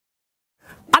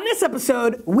this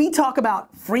episode, we talk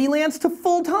about freelance to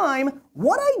full-time,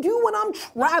 what I do when I'm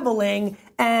traveling,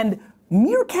 and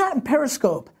Meerkat and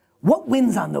Periscope. What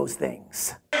wins on those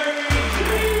things?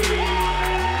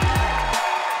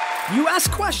 You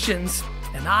ask questions,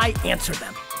 and I answer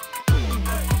them.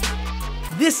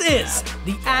 This is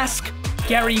the Ask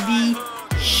Gary V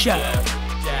Show.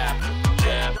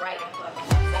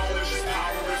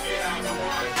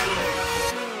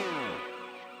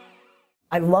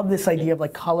 I love this idea of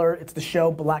like color. It's the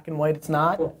show, black and white. It's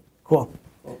not. Cool.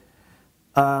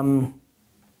 Got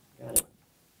it.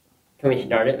 Can we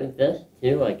start it with this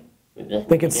too, like with this?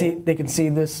 They can see. They can see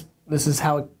this. This is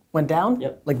how it went down.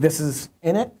 Yep. Like this is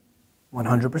in it.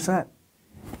 100%.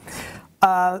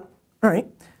 All right.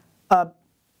 Hey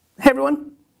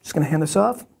everyone. Just gonna hand this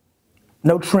off.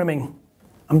 No trimming.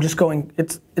 I'm just going.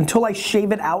 It's until I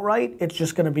shave it outright. It's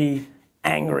just gonna be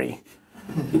angry.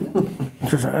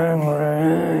 Just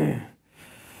angry.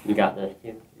 You got this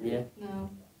too? Yeah. No.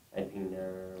 I think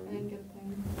I didn't get a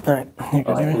thing. All right. Here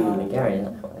Oh, I goes. think Gary,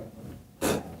 that's why.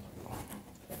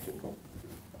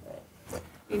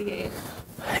 88.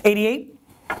 88.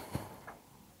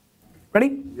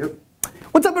 Ready? Yep.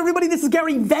 What's up, everybody? This is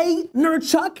Gary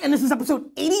Vaynerchuk, and this is episode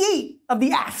 88 of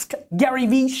the Ask Gary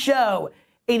V Show.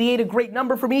 88, a great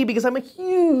number for me because I'm a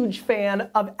huge fan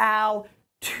of Al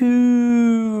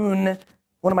Toon.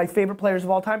 One of my favorite players of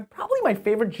all time, probably my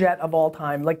favorite Jet of all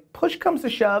time. Like, push comes to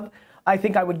shove, I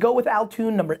think I would go with Al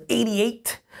Toon, number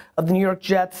 88 of the New York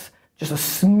Jets. Just a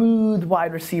smooth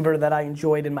wide receiver that I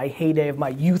enjoyed in my heyday of my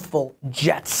youthful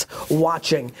Jets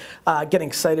watching, getting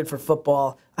excited for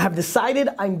football. I have decided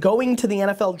I'm going to the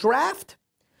NFL draft,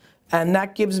 and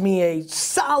that gives me a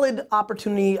solid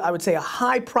opportunity, I would say a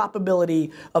high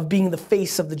probability of being the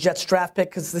face of the Jets draft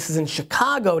pick, because this is in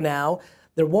Chicago now.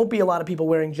 There won't be a lot of people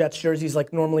wearing Jets jerseys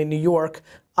like normally in New York.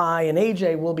 I and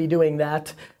AJ will be doing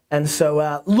that. And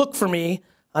so look for me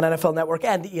on NFL Network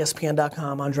and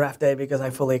ESPN.com on draft day because I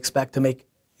fully expect to make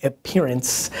an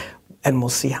appearance, and we'll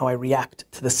see how I react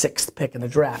to the 6th pick in the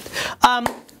draft.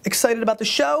 Excited about the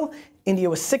show. India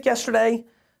was sick yesterday.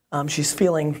 She's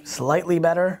feeling slightly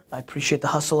better. I appreciate the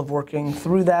hustle of working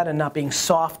through that and not being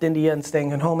soft India and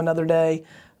staying at home another day.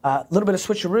 A little bit of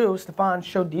switcheroo. Stefan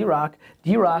showed D-Rock.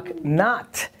 D-Rock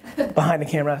not behind the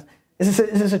camera. Is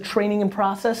this a training in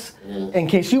process in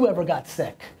case you ever got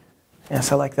sick?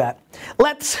 Yes, I like that.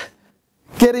 Let's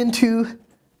get into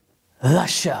the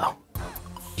show.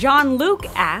 Jean-Luc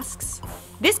asks,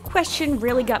 this question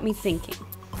really got me thinking.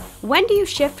 When do you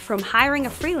shift from hiring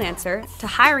a freelancer to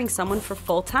hiring someone for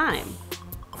full time?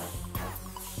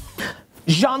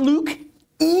 Jean-Luc,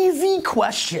 easy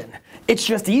question. It's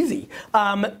just easy.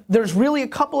 There's really a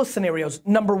couple of scenarios.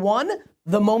 Number one,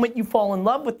 the moment you fall in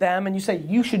love with them and you say,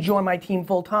 you should join my team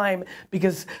full time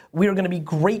because we're gonna be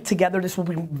great together, this will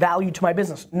bring value to my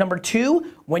business. Number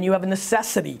two, when you have a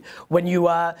necessity, when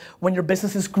your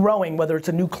business is growing, whether it's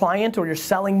a new client or you're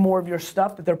selling more of your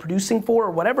stuff that they're producing for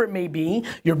or whatever it may be,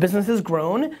 your business has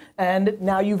grown and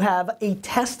now you have a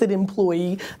tested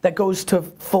employee that goes to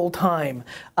full time.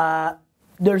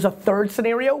 There's a third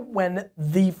scenario when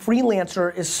the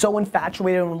freelancer is so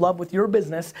infatuated and in love with your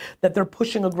business that they're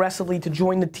pushing aggressively to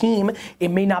join the team. It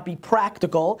may not be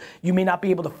practical. You may not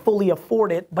be able to fully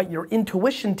afford it, but your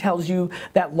intuition tells you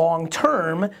that long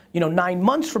term, 9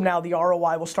 months from now, the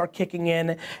ROI will start kicking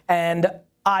in, and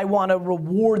I want to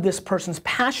reward this person's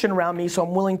passion around me, so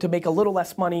I'm willing to make a little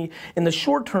less money in the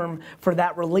short term for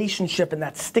that relationship and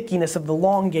that stickiness of the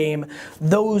long game.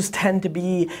 Those tend to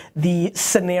be the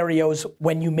scenarios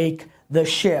when you make the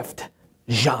shift.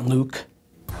 Jean-Luc.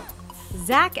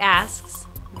 Zach asks,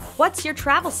 what's your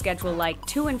travel schedule like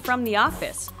to and from the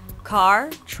office? Car,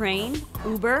 train,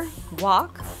 Uber,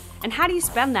 walk? And how do you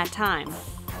spend that time?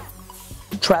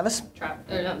 Travis?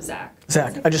 No, Zach.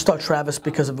 Zach. I just thought Travis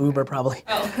because of Uber probably.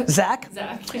 Oh. Zach?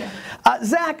 Zach, yeah.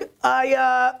 Zach,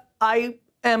 I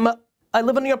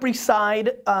live on the Upper East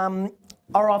Side.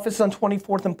 Our office is on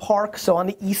 24th and Park, so on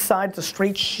the east side, it's a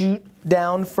straight shoot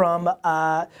down from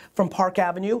Park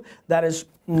Avenue. That is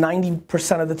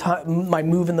 90% of the time my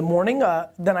move in the morning.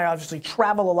 Then I obviously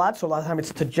travel a lot, so a lot of time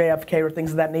it's to JFK or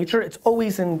things of that nature. It's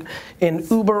always in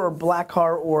Uber or black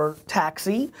car or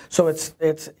taxi, so it's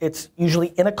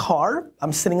usually in a car.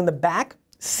 I'm sitting in the back,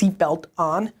 seatbelt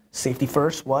on, safety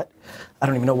first. What? I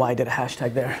don't even know why I did a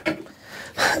hashtag there.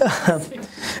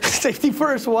 Safety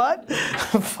first, what?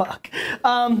 Fuck.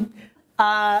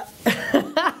 That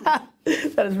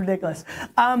is ridiculous.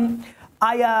 I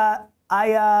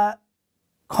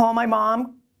call my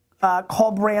mom,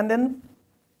 call Brandon,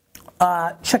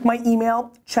 check my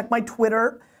email, check my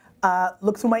Twitter,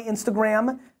 look through my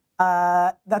Instagram,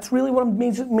 that's really what I'm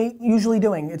usually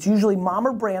doing. It's usually Mom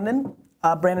or Brandon,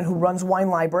 Brandon who runs Wine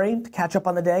Library, to catch up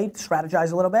on the day, to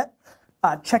strategize a little bit.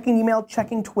 Checking email,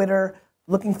 checking Twitter,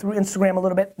 looking through Instagram a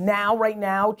little bit. Right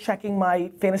now, checking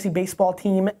my fantasy baseball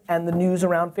team and the news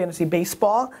around fantasy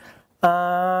baseball.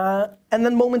 And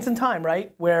then moments in time,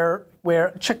 right? Where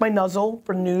check my nuzzle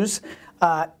for news.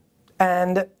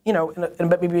 And in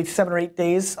about maybe 7 or 8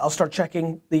 days, I'll start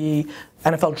checking the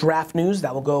NFL draft news.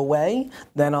 That will go away.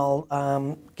 Then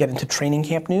I'll get into training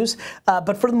camp news.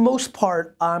 But for the most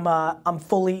part, I'm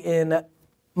fully in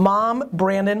Mom,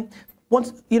 Brandon.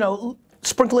 Once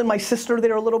sprinkle in my sister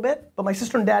there a little bit, but my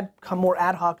sister and dad come more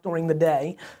ad hoc during the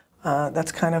day.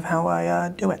 That's kind of how I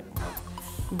do it.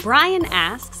 Brian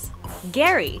asks,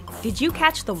 Gary, did you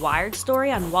catch the Wired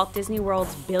story on Walt Disney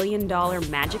World's billion-dollar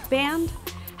magic band?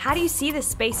 How do you see this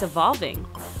space evolving?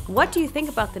 What do you think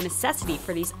about the necessity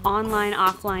for these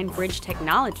online-offline bridge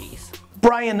technologies?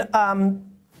 Brian,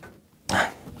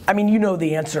 I mean, you know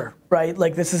the answer, right?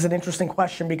 Like, this is an interesting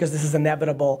question because this is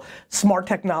inevitable. Smart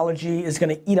technology is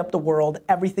gonna eat up the world.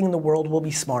 Everything in the world will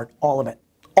be smart, all of it,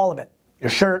 all of it. Your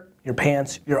shirt, your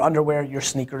pants, your underwear, your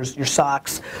sneakers, your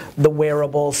socks, the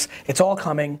wearables. It's all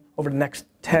coming over the next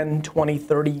 10, 20,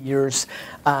 30 years.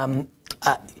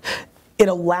 It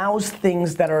allows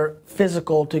things that are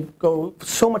physical to go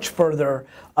so much further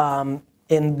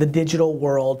in the digital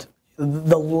world.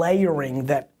 The layering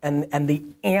that and the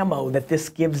ammo that this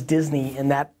gives Disney in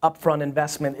that upfront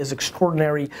investment is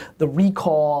extraordinary. The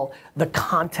recall, the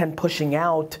content pushing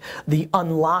out, the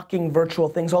unlocking virtual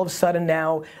things. All of a sudden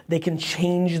now they can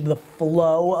change the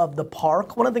flow of the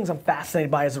park. One of the things I'm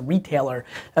fascinated by as a retailer,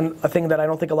 and a thing that I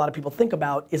don't think a lot of people think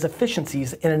about, is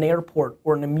efficiencies in an airport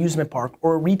or an amusement park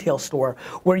or a retail store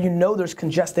where there's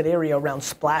congested area around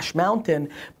Splash Mountain,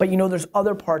 but there's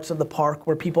other parts of the park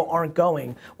where people aren't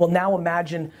going. Well, now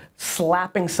imagine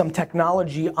slapping some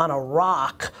technology on a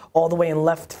rock all the way in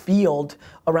left field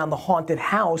around the haunted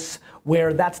house,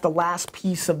 where that's the last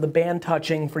piece of the band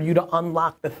touching for you to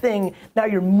unlock the thing. Now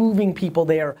you're moving people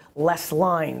there, less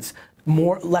lines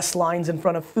in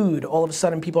front of food. All of a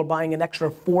sudden people are buying an extra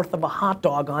fourth of a hot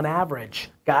dog on average.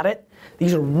 Got it?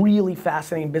 These are really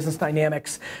fascinating business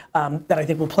dynamics that I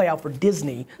think will play out for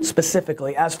Disney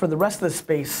specifically. As for the rest of the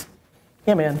space,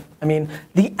 yeah, man. I mean,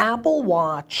 the Apple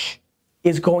Watch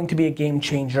is going to be a game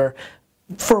changer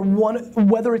for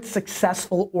whether it's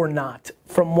successful or not.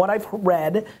 From what I've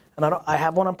read, and I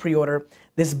have one on pre-order,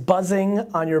 this buzzing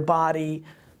on your body,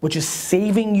 which is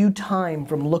saving you time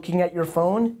from looking at your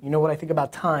phone, you know what I think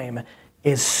about time,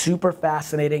 is super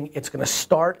fascinating. It's gonna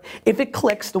start, if it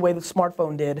clicks the way the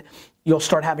smartphone did, you'll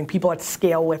start having people at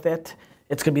scale with it.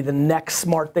 It's gonna be the next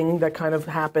smart thing that kind of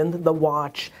happened, the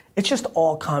watch. It's just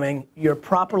all coming. You're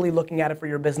properly looking at it for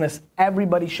your business.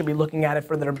 Everybody should be looking at it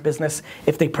for their business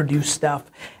if they produce stuff.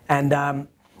 And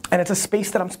it's a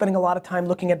space that I'm spending a lot of time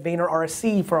looking at Vayner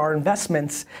RSC for our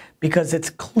investments, because it's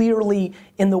clearly,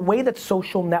 in the way that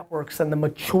social networks and the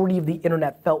maturity of the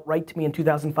internet felt right to me in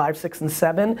 2005, 6, and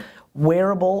 7,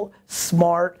 wearable,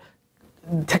 smart,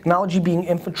 technology being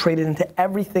infiltrated into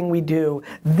everything we do.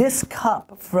 This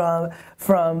cup from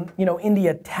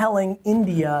India, telling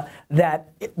India that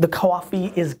the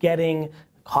coffee is getting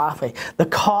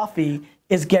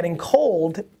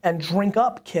cold, and drink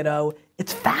up, kiddo.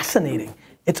 It's fascinating.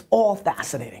 It's all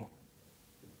fascinating.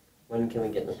 When can we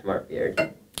get the smart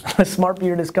beard? The smart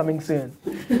beard is coming soon.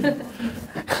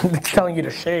 It's telling you to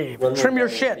shave. Trim your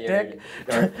shit, Dick.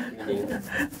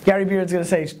 Gary Beard's gonna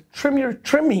say, trim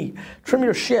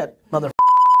your shit, mother.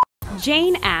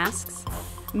 Jane asks,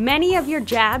 many of your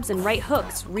jabs and right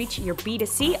hooks reach your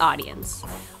B2C audience,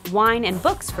 wine and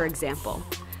books, for example.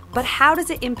 But how does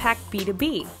it impact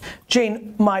B2B?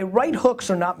 Jane, my right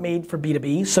hooks are not made for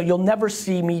B2B, so you'll never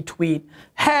see me tweet,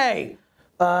 hey,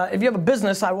 if you have a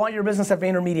business, I want your business at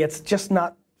VaynerMedia. It's just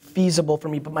not feasible for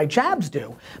me, but my jabs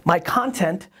do. My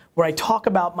content, where I talk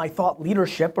about my thought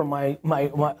leadership, or my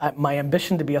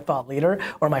ambition to be a thought leader,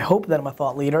 or my hope that I'm a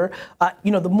thought leader,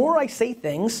 the more I say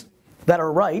things that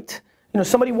are right,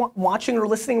 somebody watching or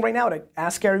listening right now to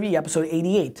Ask Gary Vee, episode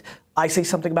 88, I say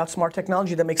something about smart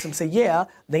technology that makes them say, yeah,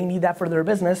 they need that for their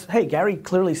business. Hey, Gary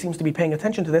clearly seems to be paying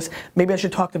attention to this. Maybe I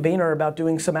should talk to Vayner about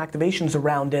doing some activations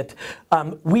around it.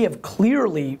 We have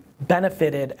clearly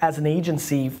benefited as an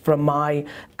agency from my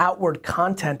outward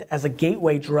content as a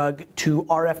gateway drug to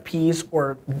RFPs,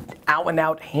 or out and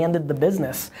out handed the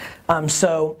business.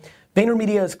 So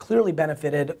VaynerMedia has clearly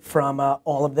benefited from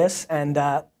all of this. And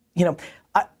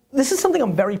this is something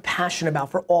I'm very passionate about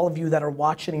for all of you that are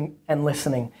watching and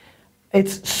listening.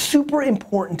 It's super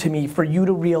important to me for you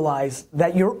to realize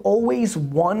that you're always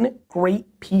one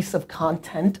great piece of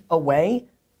content away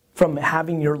from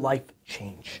having your life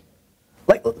change.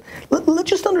 Like, let's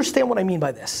just understand what I mean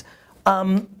by this.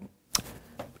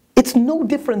 It's no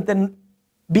different than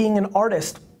being an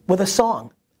artist with a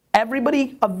song.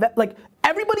 Everybody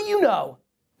you know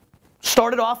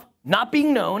started off not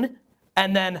being known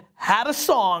and then had a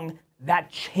song that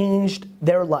changed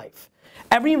their life.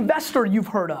 Every investor you've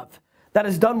heard of that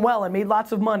has done well and made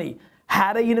lots of money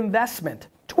had an investment,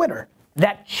 Twitter,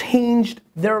 that changed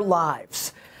their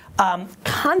lives.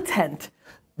 Content,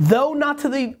 though not to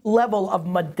the level of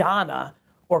Madonna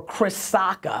or Chris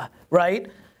Sacca,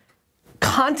 right?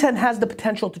 Content has the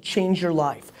potential to change your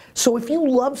life. So if you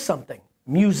love something,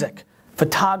 music,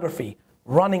 photography,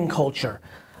 running culture,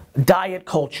 diet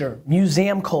culture,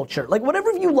 museum culture, like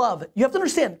whatever you love, you have to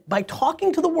understand, by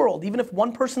talking to the world, even if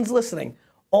one person's listening,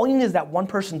 all you need is that one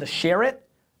person to share it,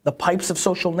 the pipes of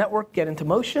social network get into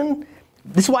motion.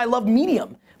 This is why I love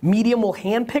Medium. Medium will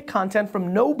handpick content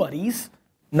from nobodies,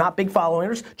 not big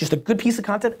followers, just a good piece of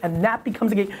content, and that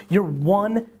becomes a game. You're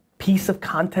one piece of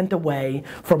content away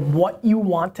from what you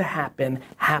want to happen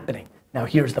happening. Now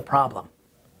here's the problem.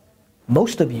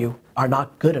 Most of you are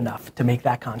not good enough to make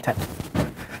that content.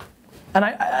 And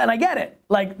I get it.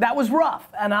 Like, that was rough.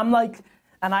 And I'm like,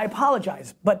 and I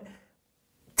apologize, but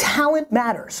talent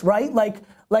matters, right? Like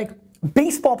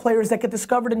baseball players that get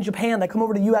discovered in Japan that come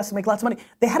over to the US and make lots of money,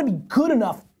 they had to be good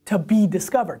enough to be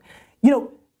discovered. You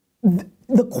know,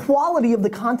 the quality of the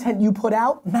content you put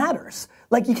out matters.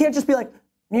 Like, you can't just be like,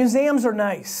 museums are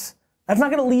nice. That's not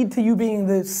gonna lead to you being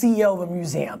the CEO of a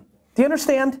museum. Do you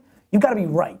understand? You've gotta be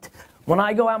right. When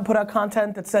I go out and put out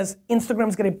content that says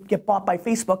Instagram's gonna get bought by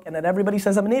Facebook and then everybody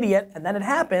says I'm an idiot and then it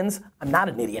happens, I'm not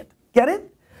an idiot. Get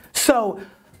it? So,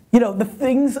 you know,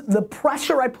 the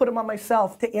pressure I put on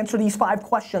myself to answer these 5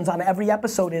 questions on every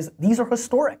episode is, these are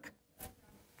historic.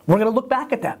 We're gonna look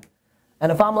back at them.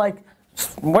 And if I'm like,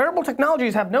 wearable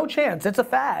technologies have no chance, it's a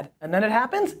fad, and then it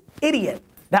happens, idiot.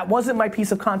 That wasn't my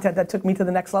piece of content that took me to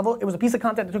the next level. It was a piece of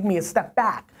content that took me a step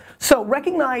back. So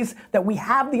recognize that we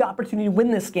have the opportunity to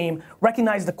win this game.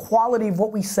 Recognize the quality of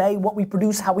what we say, what we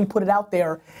produce, how we put it out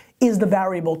there is the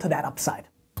variable to that upside.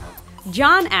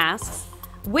 John asks,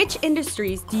 which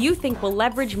industries do you think will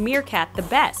leverage Meerkat the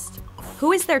best?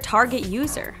 Who is their target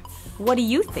user? What do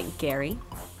you think, Gary?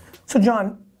 So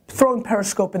John, throwing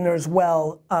Periscope in there as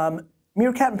well,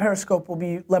 Meerkat and Periscope will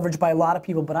be leveraged by a lot of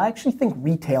people, but I actually think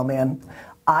retail, man.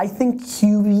 I think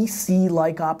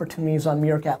QVC-like opportunities on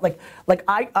Meerkat. We're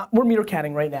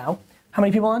Meerkatting right now. How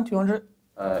many people on? 200?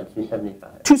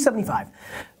 275. 275.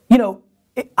 You know,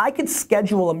 I could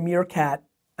schedule a Meerkat,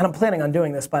 and I'm planning on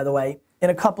doing this, by the way,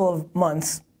 in a couple of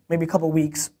months, maybe a couple of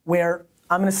weeks, where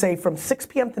I'm gonna say from 6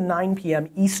 p.m. to 9 p.m.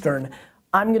 Eastern,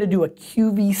 I'm gonna do a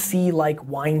QVC-like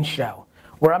wine show,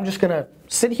 where I'm just gonna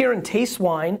sit here and taste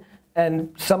wine,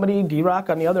 and somebody, D-Rock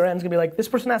on the other end is gonna be like, this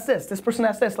person asked this person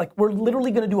asked this. Like, we're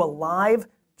literally gonna do a live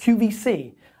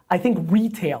QVC. I think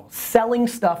retail, selling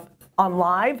stuff on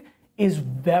live is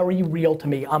very real to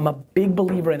me. I'm a big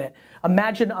believer in it.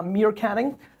 Imagine I'm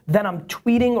Meerkatting, then I'm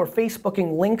tweeting or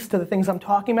Facebooking links to the things I'm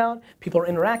talking about. People are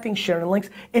interacting, sharing links.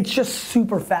 It's just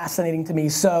super fascinating to me.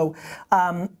 So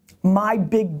my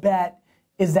big bet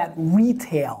is that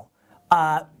retail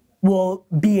will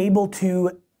be able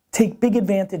to take big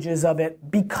advantages of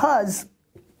it, because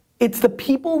it's the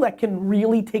people that can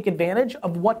really take advantage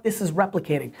of what this is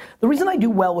replicating. The reason I do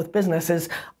well with business is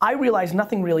I realize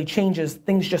nothing really changes,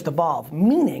 things just evolve.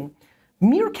 Meaning,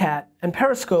 Meerkat and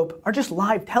Periscope are just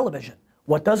live television.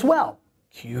 What does well?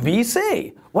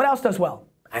 QVC. What else does well?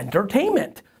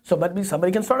 Entertainment. So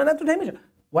somebody can start an entertainment show.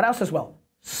 What else does well?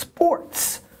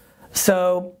 Sports.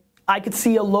 So I could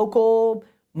see a local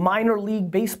minor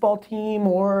league baseball team,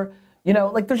 or you know,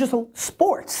 like there's just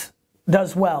sports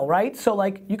does well, right? So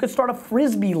like you could start a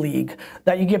Frisbee league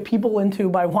that you get people into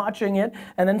by watching it,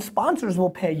 and then sponsors will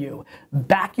pay you.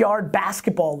 Backyard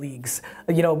basketball leagues,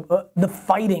 you know, the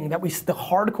fighting the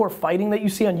hardcore fighting that you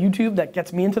see on YouTube that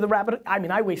gets me into the rabbit. I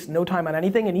mean, I waste no time on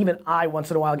anything, and even I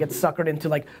once in a while get suckered into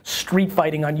like street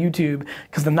fighting on YouTube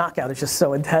because the knockout is just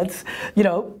so intense. You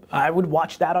know, I would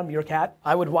watch that on Meerkat.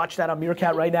 I would watch that on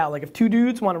Meerkat right now. Like if 2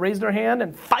 dudes want to raise their hand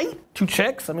and fight, 2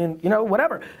 chicks, I mean, you know,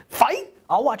 whatever, fight.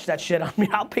 I'll watch that shit. I mean,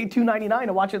 I'll pay $2.99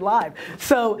 to watch it live.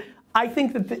 So I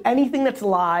think that anything that's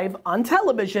live on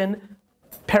television,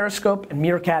 Periscope and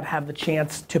Meerkat have the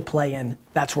chance to play in.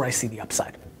 That's where I see the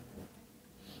upside.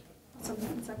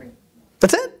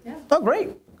 That's it? Yeah. Oh,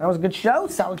 great. That was a good show,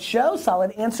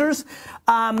 solid answers.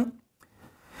 That's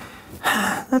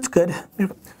good.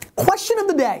 Question of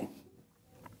the day.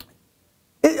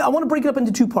 I want to break it up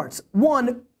into 2 parts.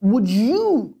 1, would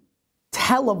you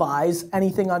televise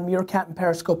anything on Meerkat and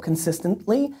Periscope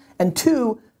consistently? And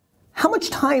 2, how much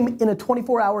time in a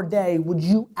 24-hour day would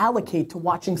you allocate to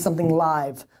watching something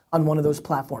live on one of those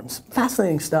platforms?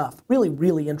 Fascinating stuff, really,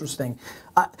 really interesting.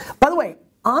 By the way,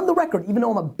 on the record, even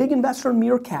though I'm a big investor in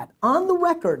Meerkat, on the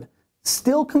record,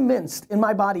 still convinced in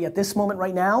my body at this moment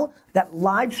right now that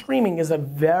live streaming is a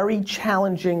very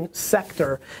challenging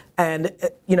sector. And,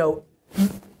 you know,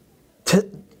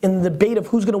 in the debate of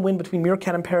who's gonna win between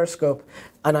Meerkat and Periscope,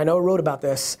 and I know I wrote about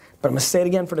this, but I'm gonna say it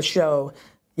again for the show,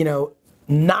 you know,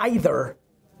 neither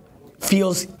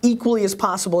feels equally as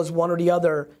possible as one or the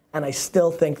other, and I still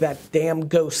think that damn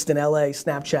ghost in LA,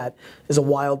 Snapchat, is a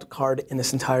wild card in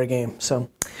this entire game. So,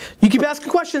 you keep asking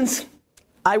questions,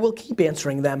 I will keep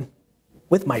answering them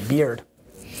with my beard.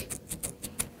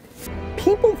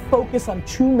 People focus on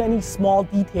too many small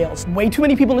details. Way too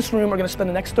many people in this room are gonna spend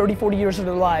the next 30, 40 years of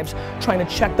their lives trying to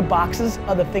check the boxes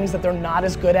of the things that they're not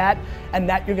as good at, and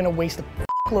that you're gonna waste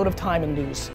a load of time and lose.